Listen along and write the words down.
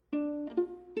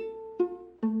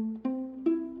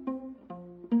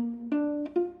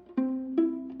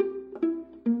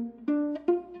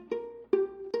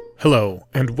Hello,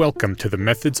 and welcome to the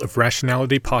Methods of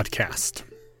Rationality podcast.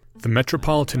 The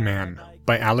Metropolitan Man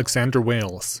by Alexander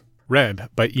Wales, read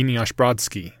by Eneasz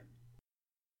Brodsky.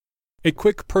 A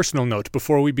quick personal note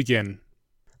before we begin.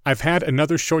 I've had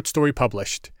another short story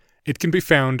published. It can be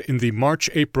found in the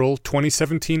March-April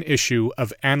 2017 issue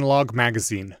of Analog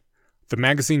Magazine. The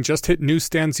magazine just hit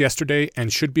newsstands yesterday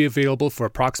and should be available for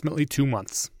approximately 2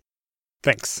 months.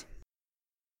 Thanks.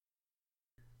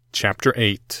 Chapter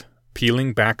 8.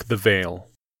 Peeling Back the Veil.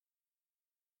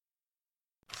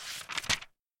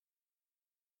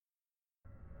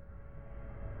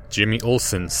 Jimmy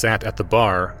Olsen sat at the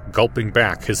bar, gulping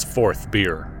back his fourth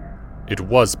beer. It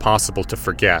was possible to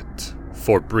forget,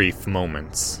 for brief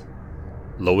moments.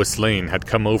 Lois Lane had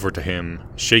come over to him,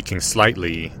 shaking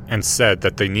slightly, and said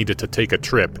that they needed to take a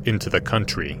trip into the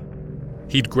country.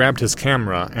 He'd grabbed his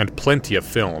camera and plenty of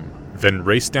film, then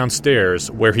raced downstairs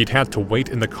where he'd had to wait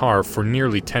in the car for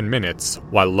nearly 10 minutes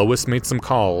while Lois made some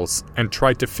calls and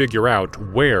tried to figure out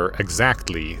where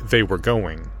exactly they were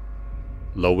going.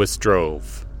 Lois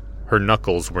drove. Her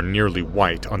knuckles were nearly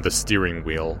white on the steering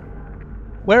wheel.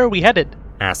 "Where are we headed?"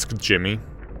 asked Jimmy.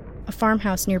 A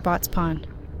farmhouse near Bott's Pond.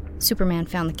 Superman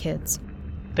found the kids.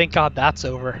 Thank God that's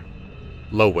over.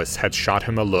 Lois had shot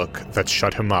him a look that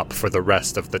shut him up for the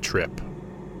rest of the trip.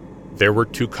 There were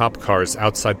 2 cop cars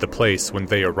outside the place when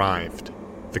they arrived.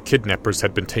 The kidnappers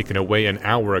had been taken away an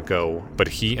hour ago, but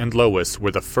he and Lois were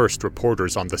the first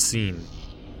reporters on the scene.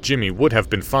 Jimmy would have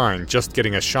been fine just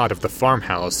getting a shot of the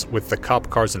farmhouse with the cop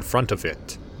cars in front of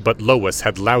it, but Lois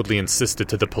had loudly insisted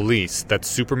to the police that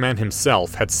Superman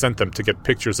himself had sent them to get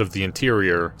pictures of the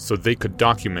interior so they could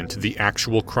document the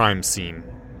actual crime scene.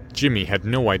 Jimmy had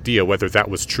no idea whether that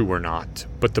was true or not,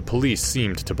 but the police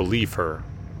seemed to believe her.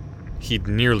 He'd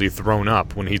nearly thrown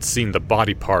up when he'd seen the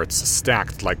body parts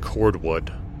stacked like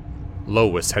cordwood.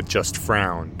 Lois had just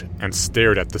frowned and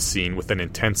stared at the scene with an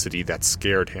intensity that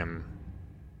scared him.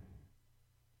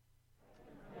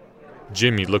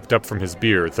 Jimmy looked up from his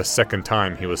beer the second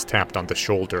time he was tapped on the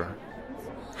shoulder.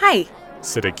 "Hi,"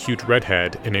 said a cute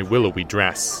redhead in a willowy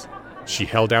dress. She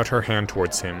held out her hand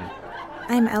towards him.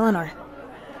 "I'm Eleanor."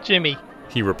 "Jimmy,"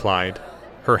 he replied.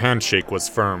 Her handshake was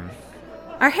firm.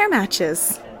 "Our hair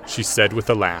matches," she said with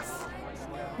a laugh.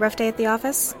 "Rough day at the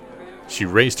office?" She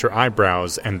raised her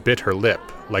eyebrows and bit her lip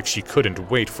like she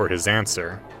couldn't wait for his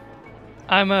answer.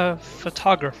 "I'm a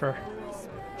photographer."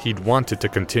 He'd wanted to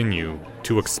continue,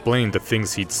 to explain the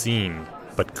things he'd seen,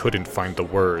 but couldn't find the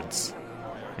words.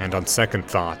 And on second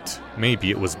thought,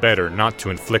 maybe it was better not to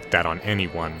inflict that on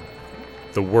anyone.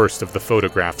 The worst of the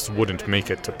photographs wouldn't make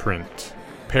it to print.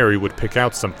 Perry would pick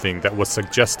out something that was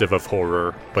suggestive of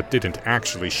horror, but didn't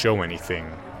actually show anything.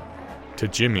 To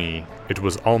Jimmy, it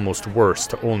was almost worse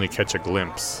to only catch a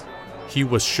glimpse. He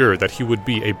was sure that he would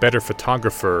be a better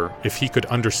photographer if he could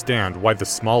understand why the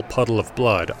small puddle of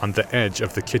blood on the edge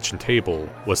of the kitchen table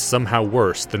was somehow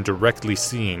worse than directly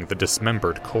seeing the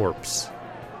dismembered corpse.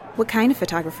 "What kind of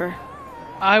photographer?"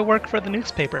 "I work for the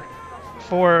newspaper.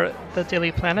 For the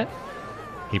Daily Planet."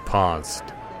 He paused.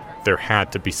 There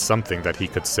had to be something that he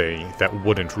could say that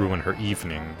wouldn't ruin her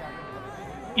evening.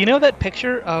 "You know that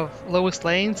picture of Lois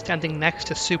Lane standing next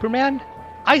to Superman?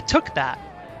 I took that."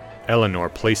 Eleanor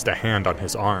placed a hand on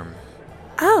his arm.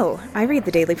 "Oh, I read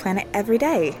the Daily Planet every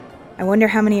day. I wonder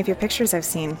how many of your pictures I've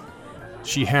seen."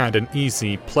 She had an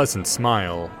easy, pleasant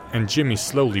smile, and Jimmy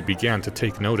slowly began to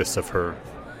take notice of her.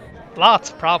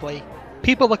 "Lots, probably.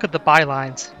 People look at the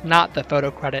bylines, not the photo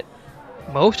credit.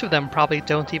 Most of them probably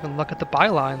don't even look at the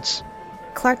bylines."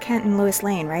 Clark Kent and Lois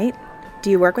Lane, right? Do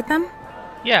you work with them?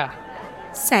 "Yeah."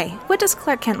 Say, what does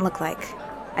Clark Kent look like?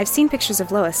 I've seen pictures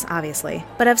of Lois, obviously,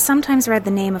 but I've sometimes read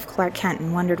the name of Clark Kent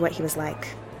and wondered what he was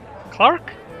like."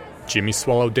 "Clark? Jimmy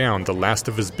swallowed down the last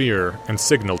of his beer and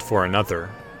signaled for another.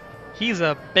 He's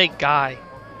a big guy.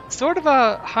 Sort of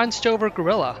a hunched-over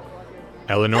gorilla."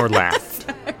 Eleanor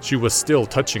laughed. She was still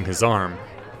touching his arm.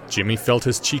 Jimmy felt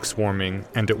his cheeks warming,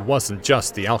 and it wasn't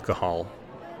just the alcohol.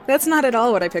 "That's not at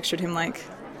all what I pictured him like.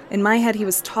 In my head, he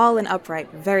was tall and upright,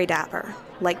 very dapper,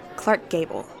 like Clark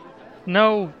Gable."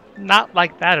 "No, not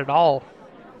like that at all."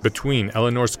 Between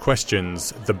Eleanor's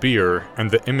questions, the beer,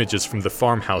 and the images from the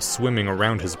farmhouse swimming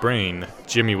around his brain,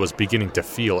 Jimmy was beginning to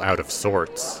feel out of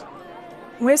sorts.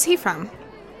 "Where's he from?"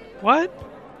 "What?"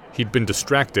 He'd been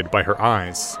distracted by her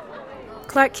eyes.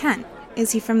 "Clark Kent.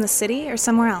 Is he from the city or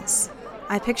somewhere else?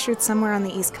 I pictured somewhere on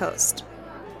the East Coast."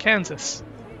 "Kansas."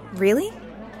 "Really?"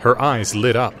 Her eyes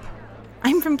lit up.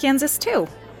 "I'm from Kansas, too.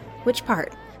 Which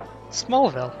part?"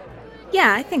 "Smallville."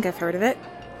 "Yeah, I think I've heard of it."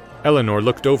 Eleanor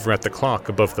looked over at the clock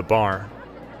above the bar.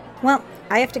 "Well,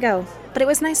 I have to go, but it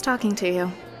was nice talking to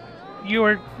you."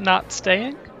 "You're not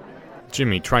staying?"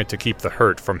 Jimmy tried to keep the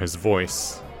hurt from his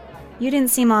voice. You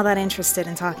didn't seem all that interested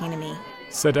in talking to me.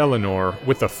 Said Eleanor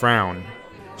with a frown.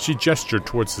 She gestured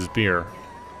towards his beer.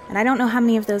 And I don't know how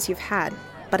many of those you've had,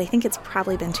 but I think it's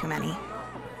probably been too many.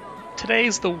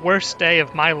 Today's the worst day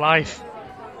of my life.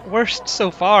 Worst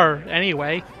so far,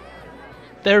 anyway.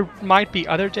 There might be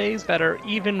other days that are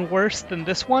even worse than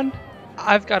this one.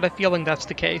 I've got a feeling that's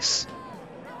the case.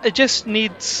 I just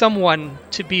need someone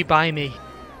to be by me.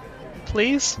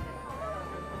 Please?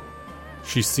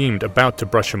 She seemed about to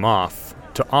brush him off,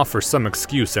 to offer some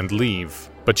excuse and leave,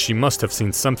 but she must have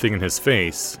seen something in his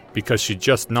face, because she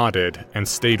just nodded and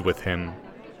stayed with him.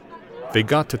 They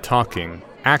got to talking,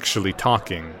 actually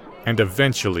talking, and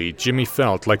eventually Jimmy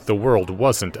felt like the world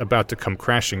wasn't about to come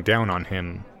crashing down on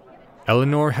him.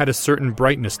 Eleanor had a certain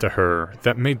brightness to her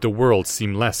that made the world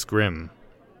seem less grim.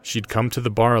 She'd come to the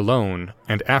bar alone,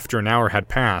 and after an hour had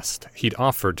passed, he'd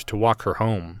offered to walk her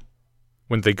home.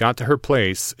 When they got to her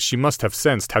place, she must have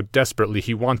sensed how desperately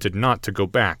he wanted not to go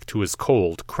back to his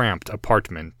cold, cramped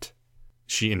apartment.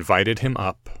 She invited him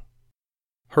up.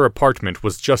 Her apartment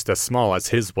was just as small as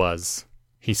his was.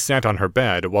 He sat on her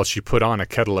bed while she put on a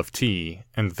kettle of tea,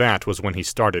 and that was when he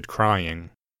started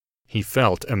crying. He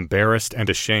felt embarrassed and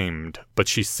ashamed, but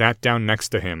she sat down next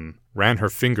to him, ran her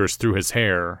fingers through his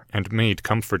hair, and made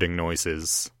comforting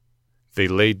noises. They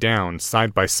lay down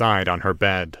side by side on her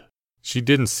bed. She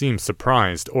didn't seem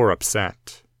surprised or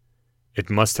upset. It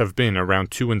must have been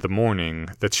around 2 a.m.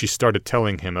 that she started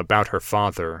telling him about her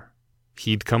father.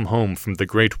 He'd come home from the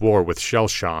Great War with shell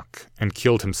shock and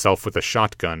killed himself with a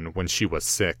shotgun when she was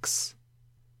 6.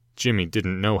 Jimmy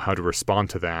didn't know how to respond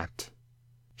to that.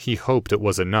 He hoped it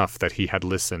was enough that he had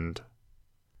listened.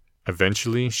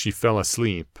 Eventually, she fell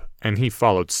asleep, and he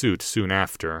followed suit soon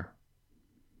after.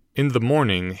 In the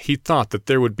morning, he thought that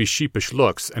there would be sheepish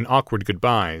looks and awkward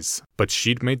goodbyes, but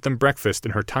she'd made them breakfast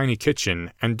in her tiny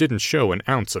kitchen and didn't show an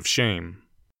ounce of shame.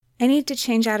 I need to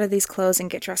change out of these clothes and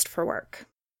get dressed for work.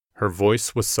 Her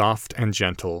voice was soft and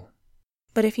gentle.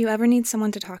 But if you ever need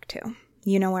someone to talk to,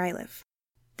 you know where I live.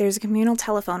 There's a communal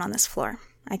telephone on this floor.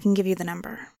 I can give you the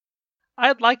number.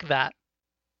 I'd like that.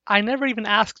 I never even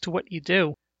asked what you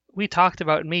do. We talked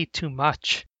about me too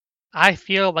much. I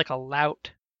feel like a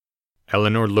lout.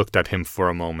 Eleanor looked at him for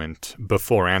a moment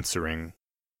before answering.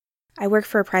 I work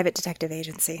for a private detective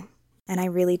agency, and I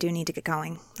really do need to get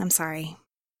going. I'm sorry.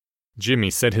 Jimmy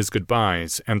said his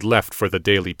goodbyes and left for the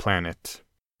Daily Planet.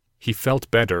 He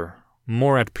felt better,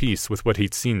 more at peace with what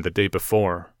he'd seen the day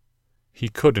before. He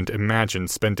couldn't imagine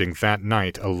spending that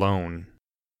night alone.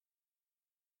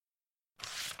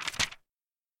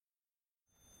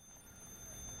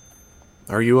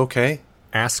 Are you okay?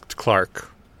 Asked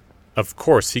Clark. Of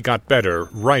course, he got better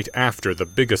right after the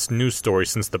biggest news story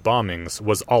since the bombings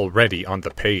was already on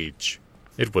the page.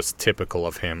 It was typical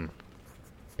of him.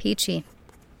 Peachy.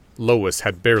 Lois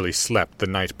had barely slept the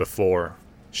night before.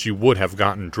 She would have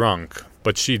gotten drunk,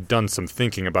 but she'd done some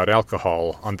thinking about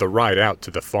alcohol on the ride out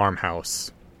to the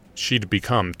farmhouse. She'd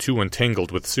become too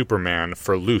entangled with Superman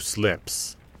for loose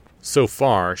lips. So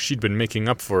far, she'd been making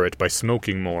up for it by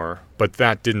smoking more, but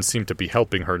that didn't seem to be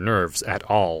helping her nerves at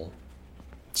all.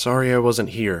 Sorry I wasn't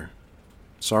here.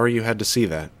 Sorry you had to see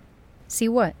that. See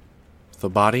what? The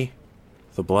body?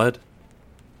 The blood?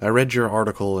 I read your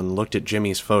article and looked at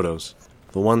Jimmy's photos.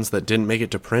 The ones that didn't make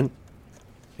it to print.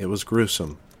 It was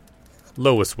gruesome.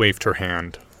 Lois waved her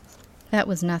hand. That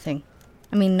was nothing.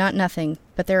 I mean, not nothing,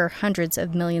 but there are hundreds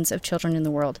of millions of children in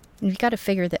the world, and you've got to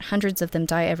figure that hundreds of them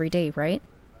die every day, right?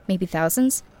 Maybe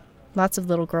thousands? Lots of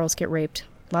little girls get raped.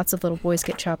 Lots of little boys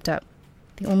get chopped up.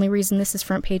 The only reason this is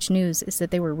front page news is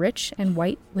that they were rich and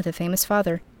white with a famous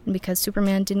father, and because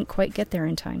Superman didn't quite get there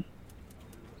in time.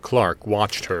 Clark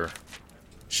watched her.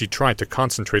 She tried to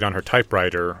concentrate on her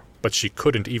typewriter, but she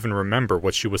couldn't even remember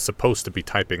what she was supposed to be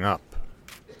typing up.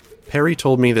 Perry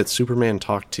told me that Superman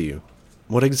talked to you.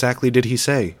 What exactly did he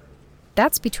say?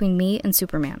 That's between me and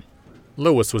Superman.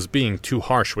 Lois was being too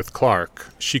harsh with Clark,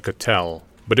 she could tell,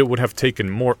 but it would have taken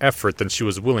more effort than she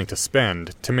was willing to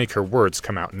spend to make her words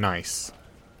come out nice.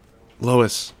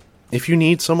 Lois, if you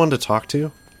need someone to talk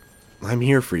to, I'm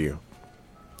here for you.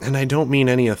 And I don't mean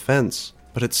any offense,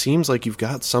 but it seems like you've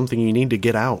got something you need to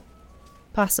get out.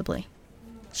 Possibly.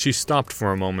 She stopped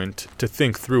for a moment to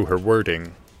think through her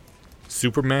wording.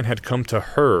 Superman had come to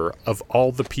her, of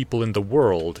all the people in the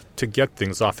world, to get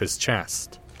things off his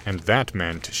chest, and that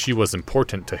meant she was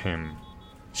important to him.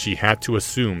 She had to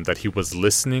assume that he was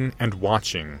listening and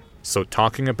watching, so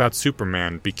talking about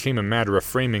Superman became a matter of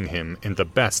framing him in the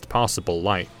best possible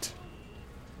light.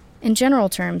 In general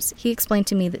terms, he explained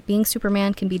to me that being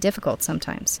Superman can be difficult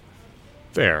sometimes.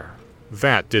 There.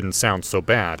 That didn't sound so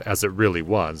bad as it really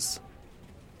was.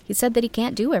 He said that he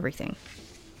can't do everything.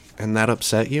 And that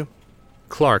upset you?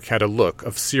 Clark had a look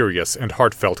of serious and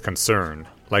heartfelt concern,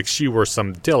 like she were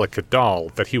some delicate doll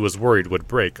that he was worried would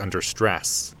break under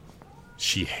stress.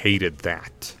 She hated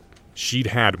that. She'd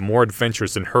had more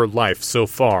adventures in her life so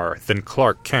far than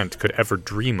Clark Kent could ever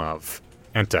dream of,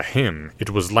 and to him, it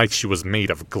was like she was made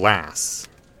of glass.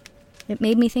 It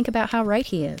made me think about how right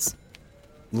he is.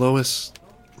 Lois,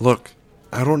 look,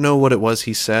 I don't know what it was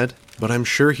he said, but I'm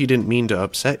sure he didn't mean to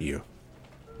upset you.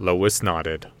 Lois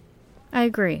nodded. I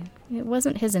agree. It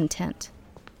wasn't his intent.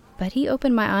 But he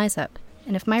opened my eyes up,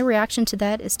 and if my reaction to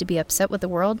that is to be upset with the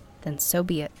world, then so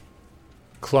be it.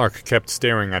 Clark kept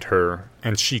staring at her,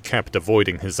 and she kept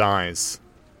avoiding his eyes.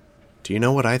 Do you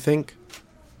know what I think?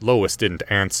 Lois didn't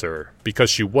answer,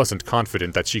 because she wasn't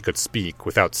confident that she could speak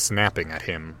without snapping at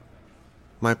him.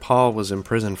 My pa was in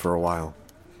prison for a while.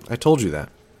 I told you that.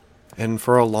 And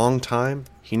for a long time,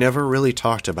 he never really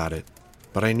talked about it,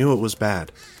 but I knew it was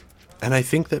bad. And I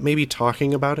think that maybe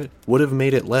talking about it would have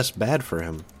made it less bad for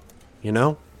him. You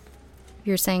know?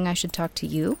 You're saying I should talk to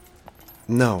you?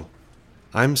 No.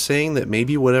 I'm saying that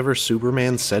maybe whatever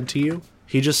Superman said to you,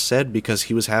 he just said because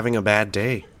he was having a bad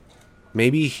day.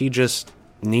 Maybe he just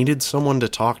needed someone to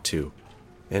talk to,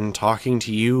 and talking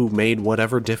to you made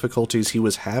whatever difficulties he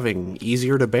was having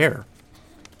easier to bear.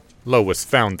 Lois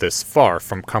found this far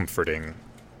from comforting.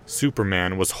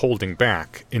 Superman was holding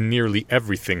back in nearly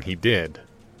everything he did.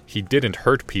 He didn't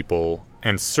hurt people,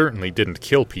 and certainly didn't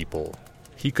kill people.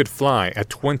 He could fly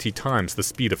at 20 times the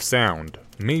speed of sound,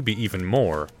 maybe even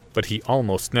more, but he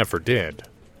almost never did.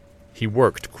 He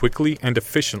worked quickly and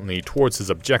efficiently towards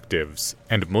his objectives,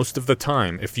 and most of the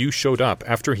time, if you showed up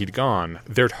after he'd gone,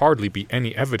 there'd hardly be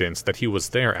any evidence that he was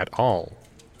there at all.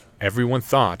 Everyone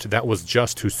thought that was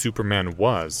just who Superman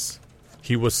was.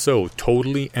 He was so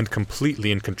totally and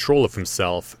completely in control of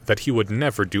himself that he would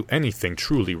never do anything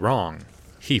truly wrong.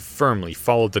 He firmly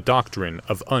followed the doctrine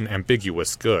of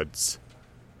unambiguous goods.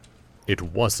 It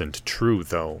wasn't true,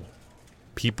 though.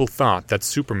 People thought that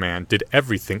Superman did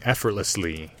everything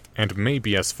effortlessly, and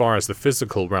maybe as far as the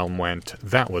physical realm went,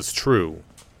 that was true.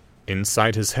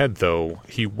 Inside his head, though,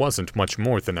 he wasn't much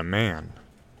more than a man.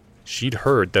 She'd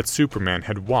heard that Superman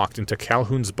had walked into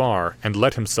Calhoun's bar and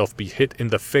let himself be hit in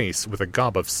the face with a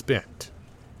gob of spit.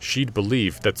 She'd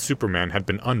believed that Superman had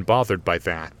been unbothered by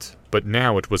that, but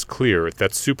now it was clear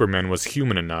that Superman was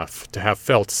human enough to have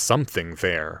felt something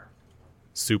there.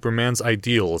 Superman's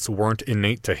ideals weren't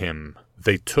innate to him.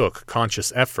 They took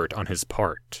conscious effort on his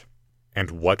part.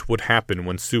 And what would happen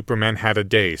when Superman had a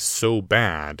day so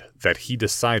bad that he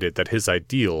decided that his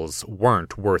ideals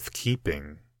weren't worth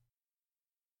keeping?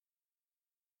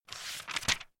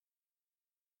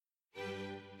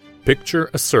 Picture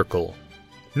a circle.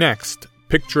 Next,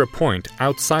 picture a point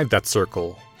outside that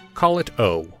circle. Call it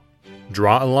O.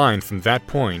 Draw a line from that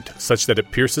point such that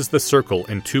it pierces the circle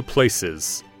in 2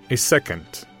 places, a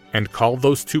second, and call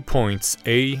those 2 points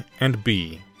A and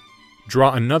B.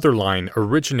 Draw another line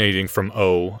originating from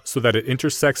O so that it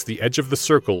intersects the edge of the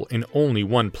circle in only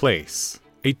one place,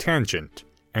 a tangent,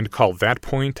 and call that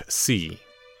point C.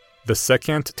 The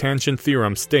secant tangent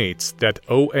theorem states that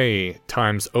OA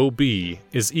times OB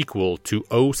is equal to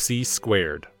OC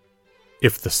squared.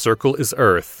 If the circle is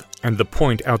Earth, and the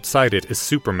point outside it is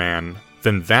Superman,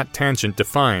 then that tangent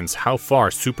defines how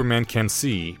far Superman can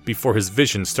see before his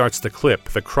vision starts to clip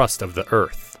the crust of the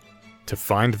Earth. To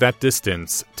find that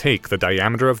distance, take the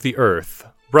diameter of the Earth,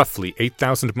 roughly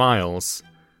 8,000 miles,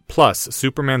 plus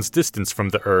Superman's distance from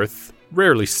the Earth,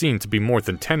 rarely seen to be more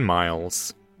than 10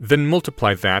 miles, then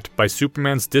multiply that by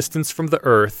Superman's distance from the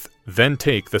Earth, then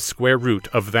take the square root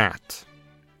of that.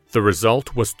 The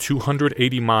result was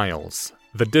 280 miles,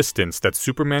 the distance that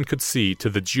Superman could see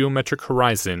to the geometric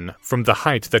horizon from the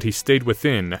height that he stayed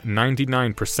within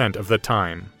 99% of the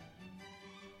time.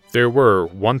 There were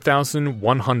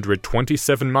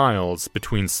 1,127 miles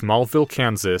between Smallville,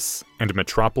 Kansas, and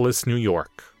Metropolis, New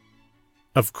York.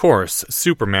 Of course,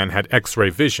 Superman had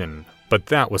X-ray vision, but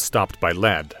that was stopped by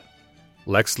lead.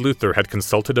 Lex Luthor had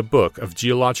consulted a book of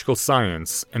geological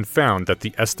science and found that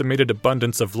the estimated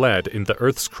abundance of lead in the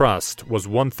Earth's crust was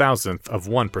 1,000th of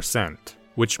 1%,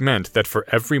 which meant that for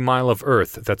every mile of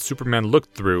Earth that Superman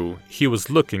looked through, he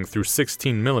was looking through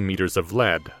 16 millimeters of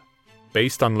lead.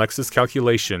 Based on Lex's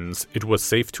calculations, it was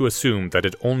safe to assume that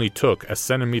it only took a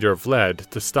centimeter of lead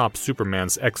to stop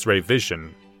Superman's X-ray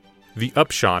vision. The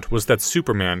upshot was that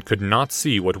Superman could not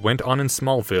see what went on in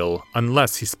Smallville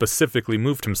unless he specifically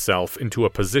moved himself into a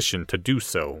position to do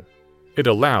so. It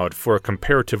allowed for a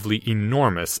comparatively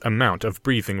enormous amount of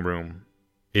breathing room.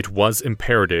 It was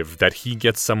imperative that he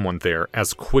get someone there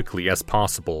as quickly as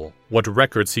possible. What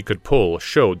records he could pull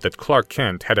showed that Clark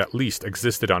Kent had at least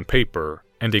existed on paper,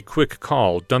 and a quick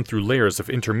call done through layers of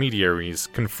intermediaries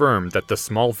confirmed that the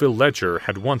Smallville Ledger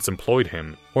had once employed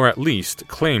him, or at least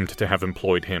claimed to have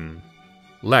employed him.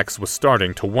 Lex was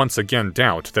starting to once again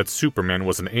doubt that Superman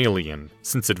was an alien,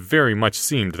 since it very much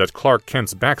seemed that Clark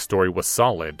Kent's backstory was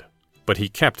solid. But he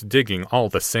kept digging all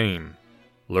the same.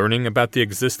 Learning about the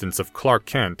existence of Clark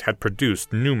Kent had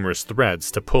produced numerous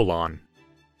threads to pull on.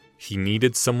 He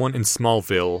needed someone in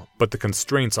Smallville, but the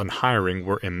constraints on hiring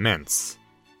were immense.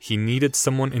 He needed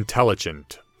someone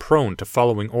intelligent, prone to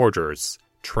following orders,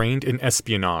 trained in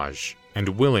espionage, and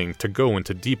willing to go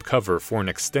into deep cover for an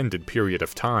extended period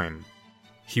of time.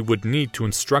 He would need to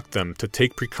instruct them to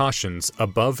take precautions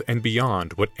above and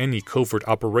beyond what any covert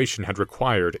operation had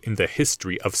required in the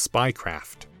history of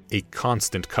spycraft. A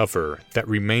constant cover that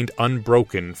remained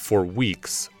unbroken for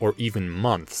weeks or even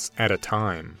months at a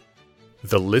time.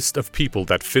 The list of people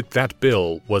that fit that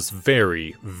bill was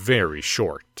very, very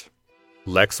short.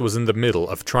 Lex was in the middle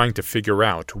of trying to figure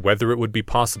out whether it would be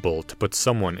possible to put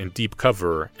someone in deep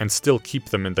cover and still keep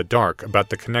them in the dark about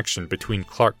the connection between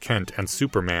Clark Kent and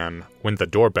Superman when the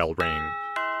doorbell rang.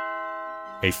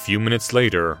 A few minutes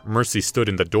later, Mercy stood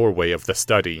in the doorway of the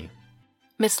study.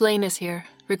 Miss Lane is here,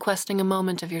 requesting a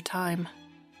moment of your time.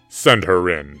 "Send her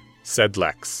in," said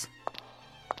Lex.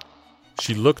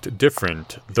 She looked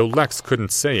different, though Lex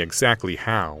couldn't say exactly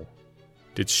how.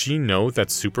 Did she know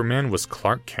that Superman was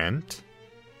Clark Kent?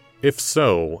 If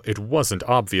so, it wasn't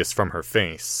obvious from her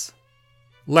face.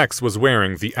 Lex was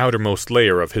wearing the outermost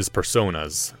layer of his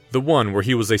personas, the one where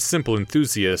he was a simple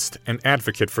enthusiast and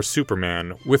advocate for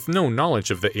Superman with no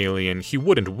knowledge of the alien he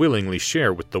wouldn't willingly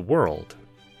share with the world.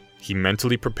 He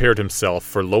mentally prepared himself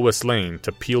for Lois Lane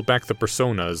to peel back the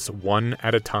personas one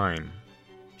at a time.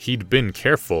 He'd been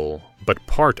careful, but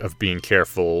part of being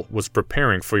careful was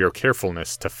preparing for your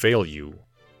carefulness to fail you.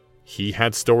 He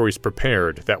had stories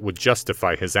prepared that would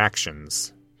justify his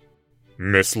actions.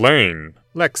 "Miss Lane,"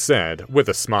 Lex said, with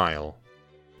a smile.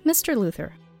 Mr.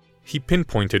 Luthor. He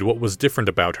pinpointed what was different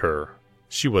about her.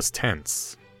 She was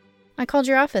tense. I called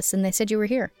your office and they said you were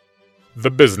here.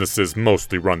 "The businesses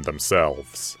mostly run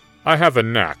themselves. I have a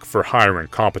knack for hiring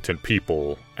competent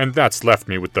people, and that's left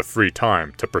me with the free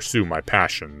time to pursue my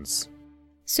passions."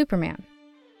 Superman.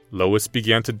 Lois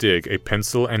began to dig a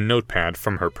pencil and notepad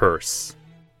from her purse.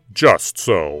 "Just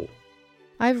so."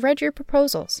 I've read your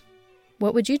proposals.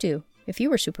 What would you do if you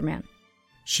were Superman?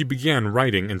 She began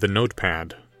writing in the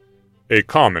notepad. "A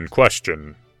common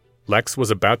question." Lex was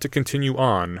about to continue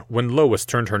on when Lois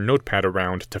turned her notepad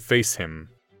around to face him.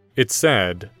 It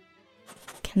said,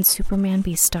 Can Superman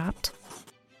be stopped?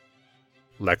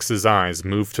 Lex's eyes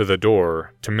moved to the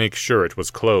door to make sure it was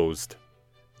closed.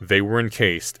 They were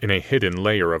encased in a hidden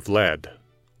layer of lead.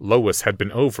 Lois had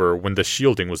been over when the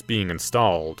shielding was being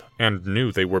installed and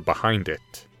knew they were behind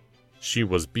it. She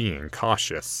was being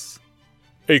cautious.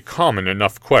 "A common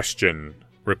enough question,"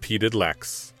 repeated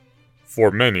Lex. "For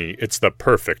many, it's the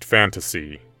perfect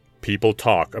fantasy. People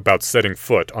talk about setting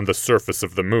foot on the surface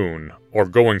of the moon, or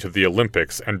going to the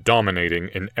Olympics and dominating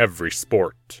in every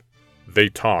sport. They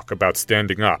talk about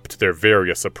standing up to their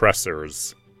various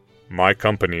oppressors. My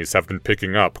companies have been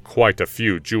picking up quite a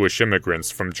few Jewish immigrants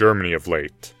from Germany of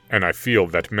late, and I feel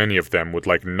that many of them would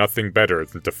like nothing better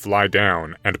than to fly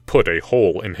down and put a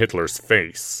hole in Hitler's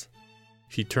face."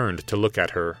 He turned to look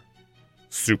at her.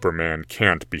 "Superman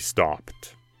can't be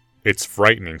stopped. It's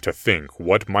frightening to think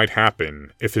what might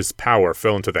happen if his power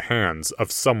fell into the hands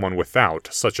of someone without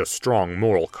such a strong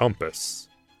moral compass.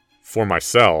 For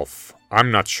myself,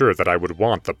 I'm not sure that I would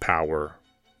want the power.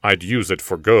 I'd use it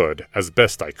for good as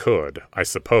best I could, I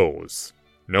suppose.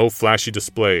 No flashy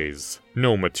displays,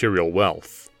 no material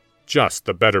wealth, just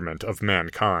the betterment of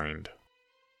mankind."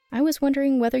 I was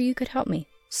wondering whether you could help me,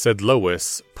 said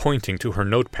Lois, pointing to her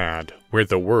notepad where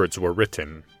the words were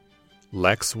written.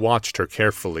 Lex watched her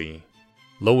carefully.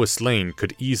 Lois Lane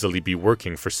could easily be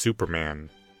working for Superman.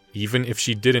 Even if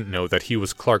she didn't know that he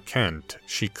was Clark Kent,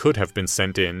 she could have been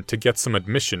sent in to get some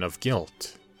admission of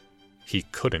guilt. He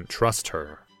couldn't trust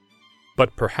her.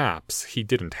 But perhaps he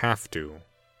didn't have to.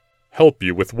 "Help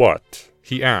you with what?"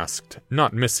 he asked,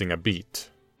 not missing a beat.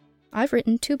 I've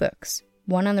written 2 books,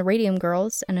 one on the Radium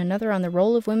Girls and another on the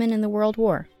role of women in the World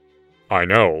War. "I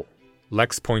know."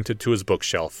 Lex pointed to his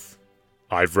bookshelf.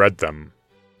 "I've read them."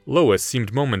 Lois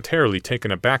seemed momentarily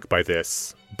taken aback by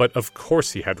this, but of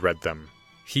course he had read them.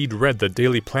 He'd read the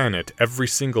Daily Planet every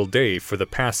single day for the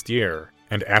past year,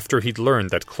 and after he'd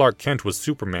learned that Clark Kent was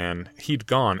Superman, he'd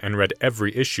gone and read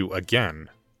every issue again.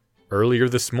 Earlier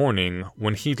this morning,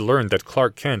 when he'd learned that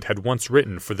Clark Kent had once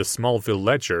written for the Smallville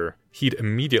Ledger, he'd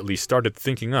immediately started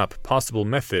thinking up possible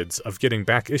methods of getting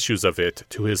back issues of it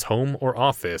to his home or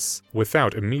office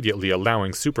without immediately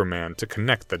allowing Superman to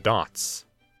connect the dots.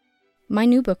 My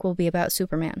new book will be about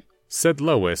Superman, said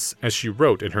Lois as she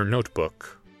wrote in her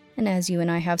notebook. And as you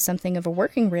and I have something of a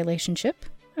working relationship,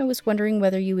 I was wondering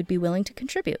whether you would be willing to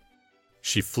contribute.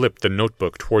 She flipped the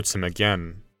notebook towards him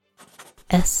again.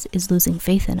 S is losing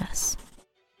faith in us.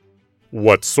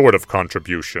 What sort of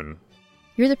contribution?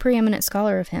 You're the preeminent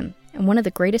scholar of him, and one of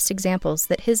the greatest examples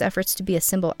that his efforts to be a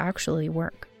symbol actually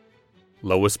work.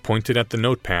 Lois pointed at the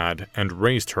notepad and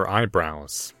raised her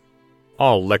eyebrows.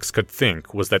 All Lex could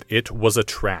think was that it was a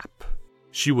trap.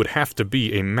 She would have to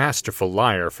be a masterful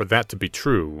liar for that to be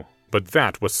true, but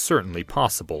that was certainly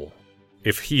possible.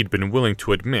 If he'd been willing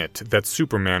to admit that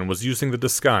Superman was using the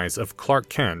disguise of Clark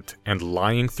Kent and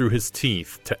lying through his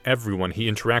teeth to everyone he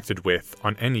interacted with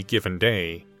on any given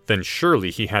day, then surely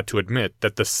he had to admit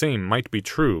that the same might be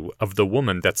true of the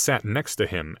woman that sat next to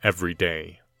him every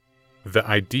day. The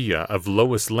idea of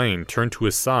Lois Lane turned to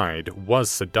his side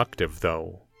was seductive,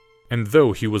 though. And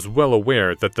though he was well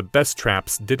aware that the best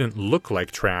traps didn't look like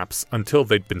traps until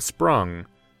they'd been sprung,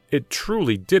 it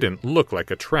truly didn't look like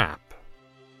a trap.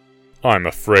 I'm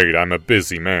afraid I'm a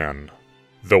busy man,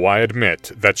 though I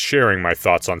admit that sharing my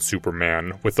thoughts on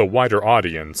Superman with a wider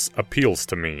audience appeals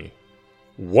to me.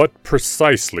 What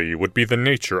precisely would be the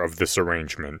nature of this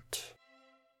arrangement?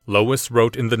 Lois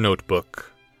wrote in the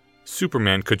notebook.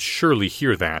 Superman could surely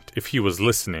hear that if he was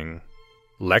listening.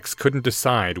 Lex couldn't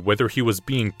decide whether he was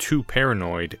being too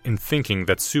paranoid in thinking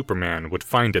that Superman would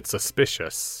find it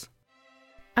suspicious.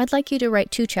 I'd like you to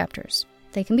write 2 chapters.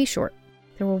 They can be short.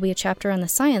 There will be a chapter on the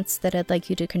science that I'd like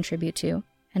you to contribute to,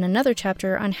 and another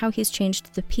chapter on how he's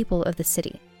changed the people of the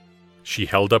city. She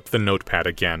held up the notepad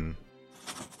again.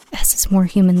 S is more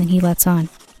human than he lets on.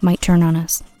 Might turn on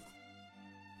us.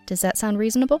 Does that sound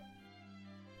reasonable?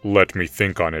 Let me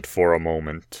think on it for a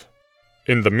moment.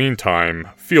 In the meantime,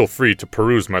 feel free to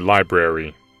peruse my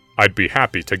library. I'd be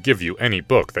happy to give you any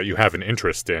book that you have an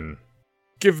interest in.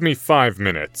 Give me 5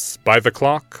 minutes. By the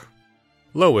clock?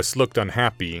 Lois looked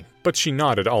unhappy, but she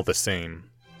nodded all the same.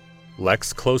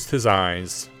 Lex closed his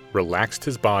eyes, relaxed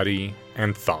his body,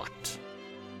 and thought.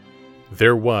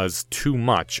 There was too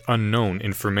much unknown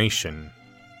information.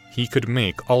 He could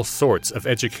make all sorts of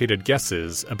educated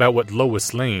guesses about what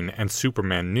Lois Lane and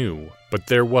Superman knew, but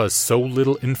there was so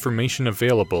little information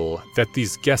available that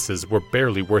these guesses were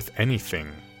barely worth anything.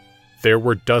 There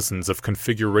were dozens of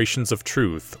configurations of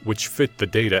truth which fit the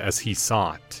data as he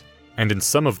saw it. And in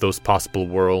some of those possible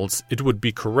worlds, it would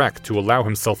be correct to allow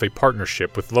himself a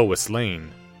partnership with Lois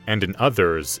Lane, and in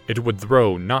others, it would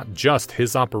throw not just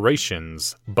his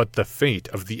operations, but the fate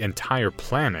of the entire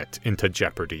planet into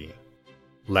jeopardy.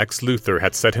 Lex Luthor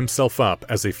had set himself up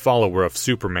as a follower of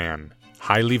Superman,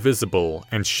 highly visible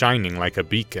and shining like a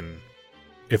beacon.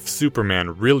 If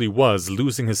Superman really was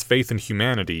losing his faith in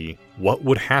humanity, what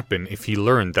would happen if he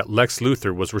learned that Lex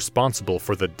Luthor was responsible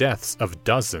for the deaths of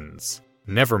dozens?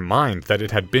 Never mind that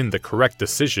it had been the correct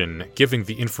decision, given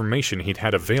the information he'd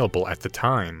had available at the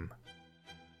time.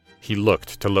 He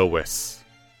looked to Lois.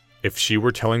 If she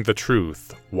were telling the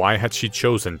truth, why had she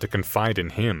chosen to confide in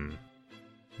him?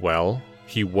 Well,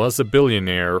 he was a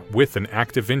billionaire with an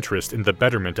active interest in the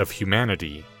betterment of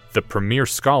humanity, the premier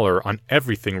scholar on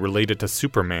everything related to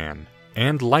Superman,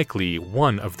 and likely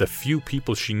one of the few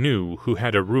people she knew who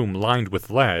had a room lined with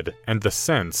lead and the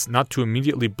sense not to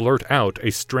immediately blurt out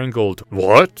a strangled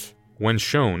 "What?" when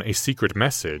shown a secret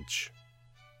message.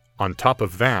 On top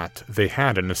of that, they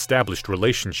had an established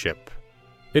relationship.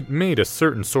 It made a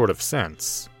certain sort of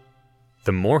sense.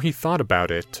 The more he thought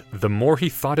about it, the more he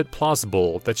thought it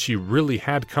plausible that she really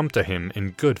had come to him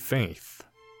in good faith.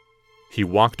 He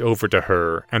walked over to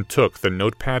her and took the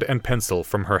notepad and pencil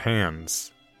from her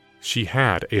hands. She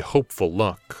had a hopeful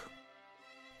look.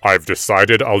 I've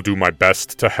decided I'll do my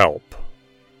best to help.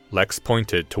 Lex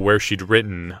pointed to where she'd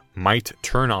written, "Might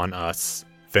turn on us,"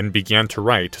 then began to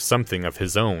write something of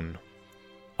his own.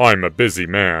 I'm a busy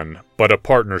man, but a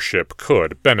partnership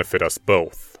could benefit us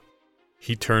both.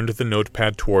 He turned the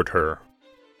notepad toward her.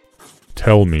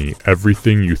 Tell me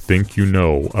everything you think you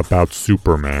know about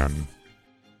Superman.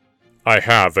 I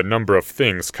have a number of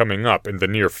things coming up in the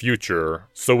near future,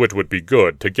 so it would be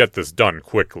good to get this done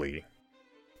quickly.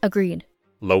 Agreed.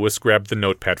 Lois grabbed the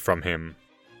notepad from him.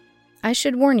 I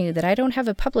should warn you that I don't have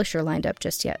a publisher lined up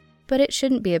just yet, but it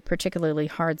shouldn't be a particularly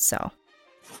hard sell.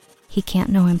 He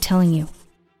can't know I'm telling you.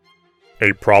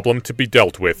 A problem to be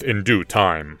dealt with in due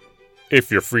time. If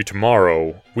you're free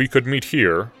tomorrow, we could meet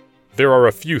here. There are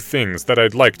a few things that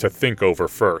I'd like to think over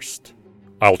first.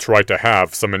 I'll try to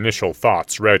have some initial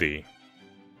thoughts ready."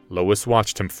 Lois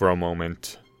watched him for a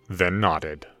moment, then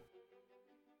nodded.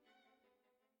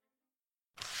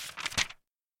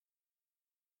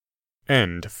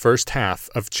 End first half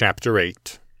of Chapter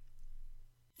 8.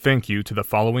 Thank you to the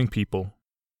following people: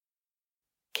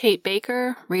 Kate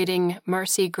Baker, reading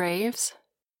Marcy Graves.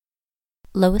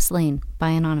 Lois Lane by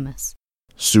Anonymous.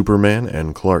 Superman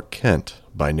and Clark Kent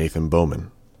by Nathan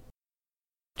Bowman.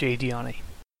 Jay Diani.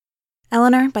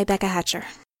 Eleanor by Becca Hatcher.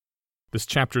 This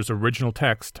chapter's original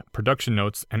text, production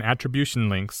notes, and attribution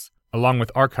links, along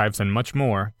with archives and much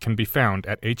more, can be found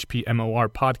at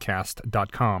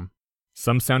hpmorpodcast.com.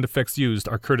 Some sound effects used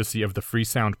are courtesy of the Free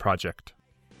Sound Project.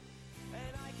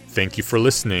 Thank you for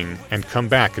listening, and come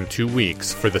back in 2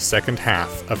 weeks for the second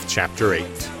half of Chapter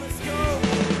 8.